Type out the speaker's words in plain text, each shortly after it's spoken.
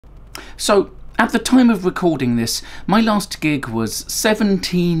So, at the time of recording this, my last gig was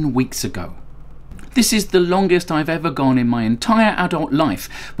 17 weeks ago. This is the longest I've ever gone in my entire adult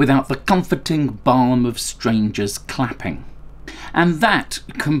life without the comforting balm of strangers clapping. And that,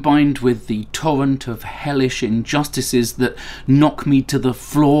 combined with the torrent of hellish injustices that knock me to the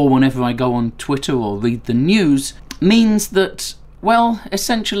floor whenever I go on Twitter or read the news, means that, well,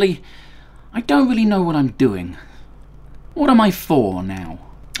 essentially, I don't really know what I'm doing. What am I for now?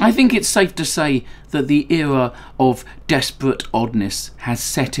 I think it's safe to say that the era of desperate oddness has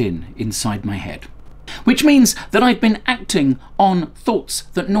set in inside my head. Which means that I've been acting on thoughts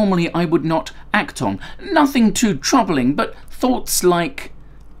that normally I would not act on. Nothing too troubling, but thoughts like,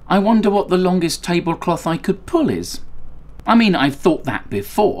 I wonder what the longest tablecloth I could pull is. I mean, I've thought that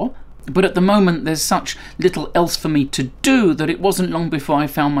before, but at the moment there's such little else for me to do that it wasn't long before I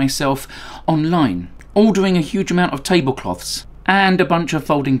found myself online, ordering a huge amount of tablecloths and a bunch of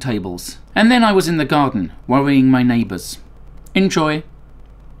folding tables. And then I was in the garden, worrying my neighbours. Enjoy.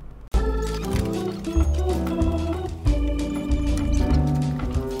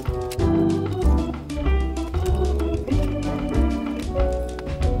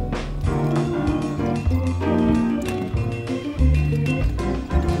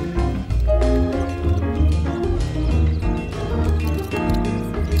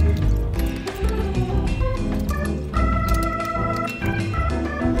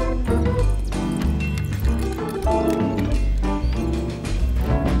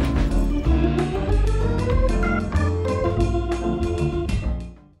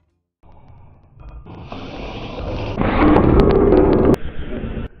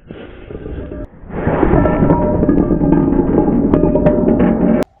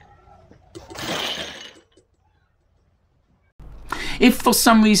 If for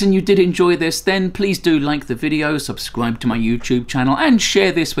some reason you did enjoy this, then please do like the video, subscribe to my YouTube channel, and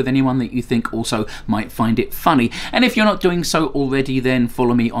share this with anyone that you think also might find it funny. And if you're not doing so already, then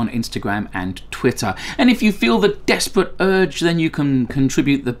follow me on Instagram and Twitter. And if you feel the desperate urge, then you can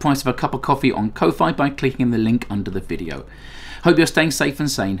contribute the price of a cup of coffee on Ko-Fi by clicking the link under the video. Hope you're staying safe and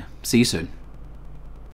sane. See you soon.